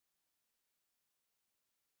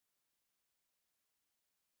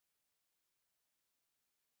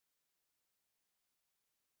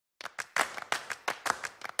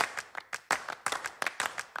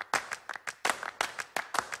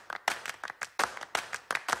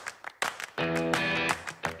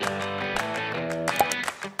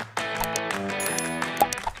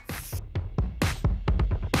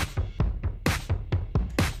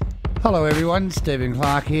Hello everyone, Stephen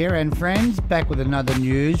Clark here and friends, back with another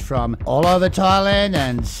news from all over Thailand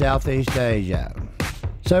and Southeast Asia.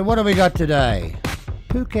 So what have we got today?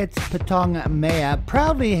 Phuket's Patong Mayor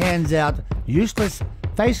proudly hands out useless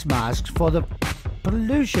face masks for the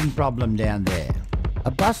pollution problem down there.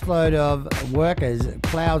 A busload of workers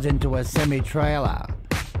plows into a semi-trailer,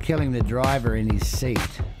 killing the driver in his seat.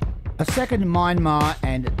 A second Myanmar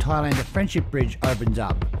and Thailand friendship bridge opens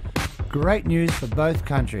up. Great news for both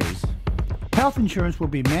countries. Health insurance will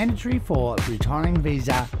be mandatory for retiring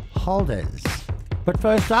visa holders. But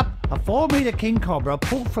first up, a 4-metre king cobra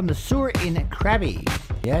pulled from the sewer in Krabi.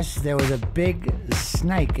 Yes, there was a big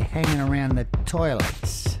snake hanging around the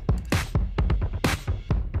toilets.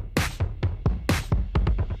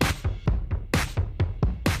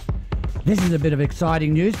 This is a bit of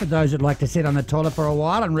exciting news for those who'd like to sit on the toilet for a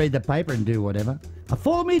while and read the paper and do whatever. A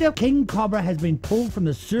 4-metre king cobra has been pulled from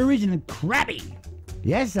the sewerage in Krabi.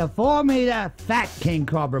 Yes, a 4-metre fat king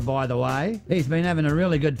cobra, by the way. He's been having a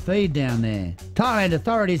really good feed down there. Thailand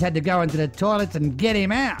authorities had to go into the toilets and get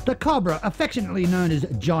him out. The cobra, affectionately known as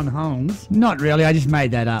John Holmes, not really, I just made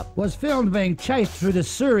that up, was filmed being chased through the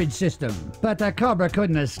sewerage system. But the cobra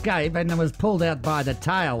couldn't escape and was pulled out by the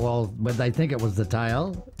tail. Well, they think it was the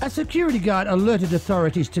tail. A security guard alerted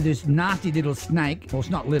authorities to this nasty little snake, well, it's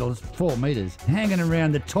not little, it's 4 metres, hanging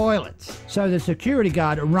around the toilets. So the security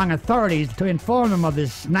guard rang authorities to inform them of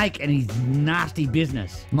this snake and his nasty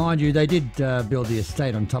business. Mind you, they did build the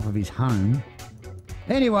estate on top of his home.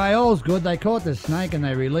 Anyway, all's good. They caught the snake and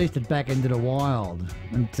they released it back into the wild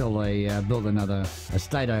until they built another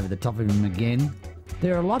estate over the top of him again.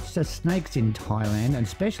 There are lots of snakes in Thailand, and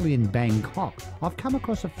especially in Bangkok. I've come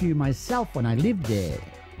across a few myself when I lived there.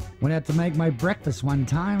 Went out to make my breakfast one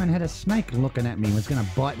time and had a snake looking at me. It was going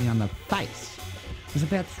to bite me on the face. It was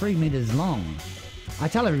about 3 metres long. I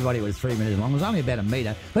tell everybody it was 3 metres long. It was only about a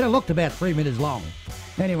metre, but it looked about 3 metres long.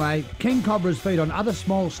 Anyway, king cobras feed on other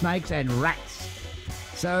small snakes and rats.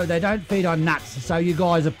 So they don't feed on nuts, so you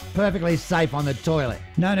guys are perfectly safe on the toilet.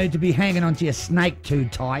 No need to be hanging onto your snake too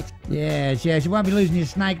tight. Yes, you won't be losing your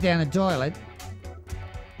snake down the toilet.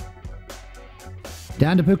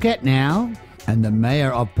 Down to Phuket now. And the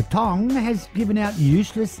mayor of Patong has given out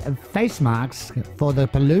useless face masks for the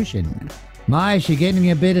pollution. My, is she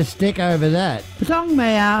getting a bit of stick over that? Patong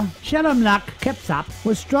Mayor Shalamlak Kepsup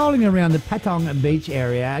was strolling around the Patong beach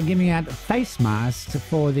area giving out face masks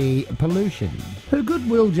for the pollution. Her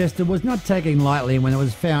goodwill gesture was not taken lightly when it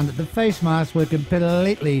was found that the face masks were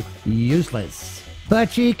completely useless.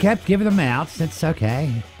 But she kept giving them out, it's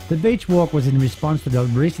okay. The beach walk was in response to the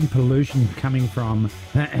recent pollution coming from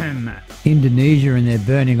Indonesia and their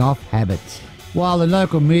burning off habits. While the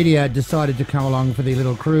local media decided to come along for the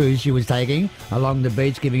little cruise she was taking along the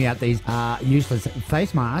beach giving out these useless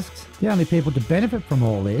face masks, the only people to benefit from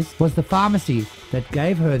all this was the pharmacy that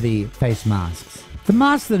gave her the face masks. The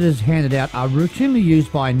masks that is handed out are routinely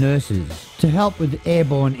used by nurses to help with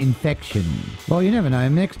airborne infection. Well, you never know,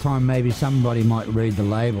 next time maybe somebody might read the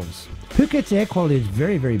labels. Phuket's air quality is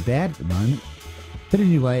very, very bad at the moment. But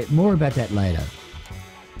anyway, more about that later.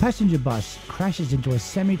 Passenger bus crashes into a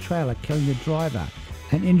semi-trailer, killing the driver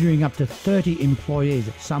and injuring up to 30 employees,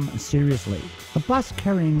 some seriously. A bus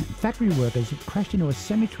carrying factory workers crashed into a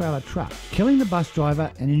semi-trailer truck, killing the bus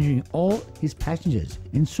driver and injuring all his passengers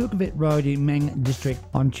in Sukhumvit Road in Meng district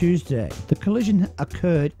on Tuesday. The collision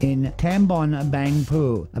occurred in Tambon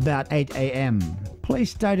Bangpoo about 8 a.m.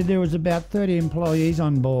 Police stated there was about 30 employees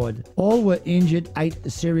on board. All were injured, 8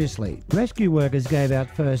 seriously. Rescue workers gave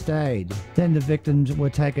out first aid. Then the victims were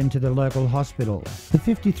taken to the local hospital. The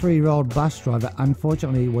 53-year-old bus driver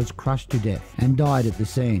unfortunately was crushed to death and died at the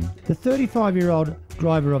scene. The 35-year-old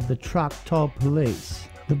driver of the truck told police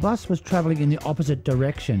the bus was travelling in the opposite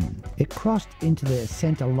direction. It crossed into the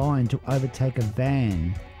centre line to overtake a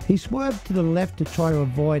van. He swerved to the left to try to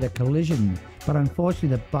avoid a collision, but unfortunately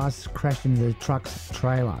the bus crashed into the truck's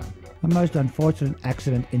trailer. A most unfortunate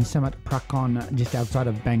accident in Samat Prakan, just outside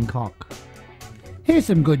of Bangkok. Here's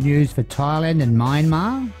some good news for Thailand and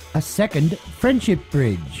Myanmar. A second friendship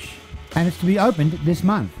bridge. And it's to be opened this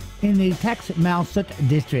month in the Tax Malsut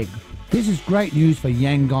district. This is great news for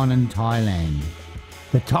Yangon and Thailand.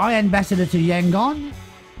 The Thai ambassador to Yangon,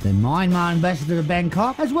 the Myanmar ambassador to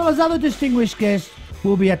Bangkok, as well as other distinguished guests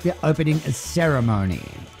will be at the opening ceremony.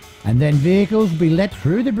 And then vehicles will be let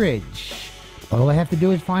through the bridge. All they have to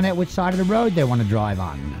do is find out which side of the road they want to drive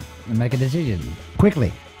on and make a decision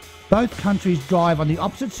quickly. Both countries drive on the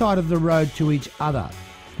opposite side of the road to each other.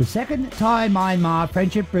 The second Thai-Myanmar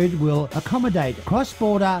friendship bridge will accommodate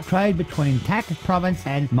cross-border trade between Tak province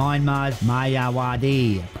and Myanmar's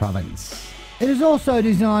Mayawadi province. It is also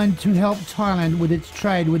designed to help Thailand with its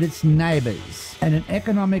trade with its neighbours and an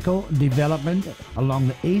economical development along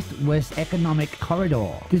the East-West Economic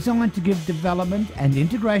Corridor, designed to give development and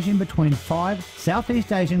integration between 5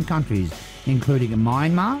 Southeast Asian countries, including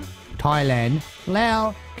Myanmar, Thailand,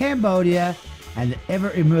 Laos, Cambodia, and the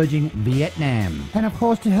ever-emerging Vietnam, and of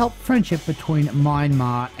course to help friendship between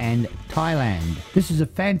Myanmar and Thailand. This is a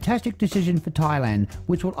fantastic decision for Thailand,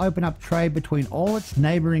 which will open up trade between all its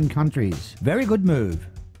neighbouring countries. Very good move.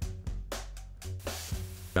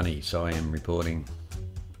 Johnny Siam reporting.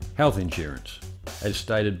 Health insurance, as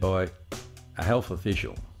stated by a health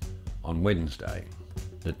official on Wednesday,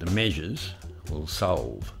 that the measures will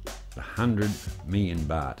solve the 100 million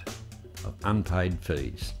baht of unpaid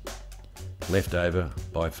fees left over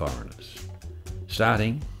by foreigners.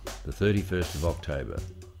 Starting the 31st of October,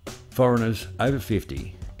 foreigners over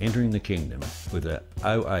 50 entering the Kingdom with an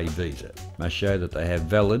OA visa must show that they have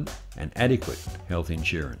valid and adequate health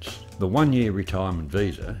insurance. The one-year retirement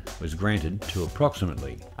visa was granted to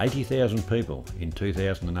approximately 80,000 people in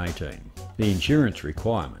 2018. The insurance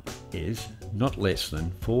requirement is not less than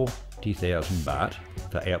 40,000 baht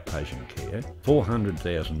for outpatient care,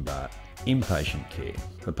 400,000 baht inpatient care.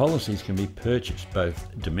 The policies can be purchased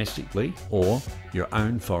both domestically or your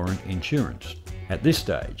own foreign insurance. At this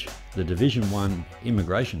stage, the Division 1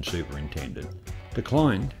 Immigration Superintendent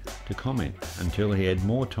declined to comment until he had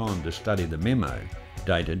more time to study the memo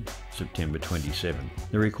dated September 27.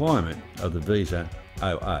 The requirement of the visa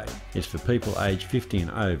OA is for people aged 50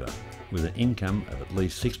 and over with an income of at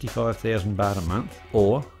least 65,000 baht a month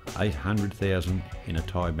or 800,000 in a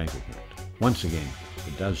Thai bank account. Once again,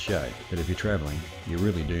 it does show that if you're travelling, you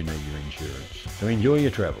really do need your insurance. So enjoy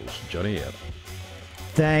your travels. Johnny out.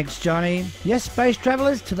 Thanks, Johnny. Yes, space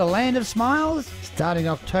travellers to the Land of Smiles, starting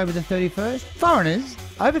October the 31st. Foreigners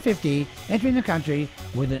over 50 entering the country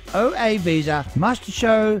with an OA visa must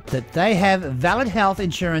show that they have valid health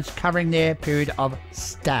insurance covering their period of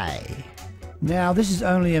stay. Now, this is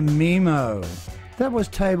only a memo that was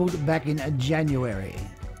tabled back in January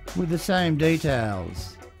with the same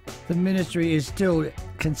details. The ministry is still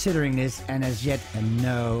considering this, and as yet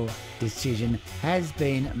no decision has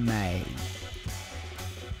been made.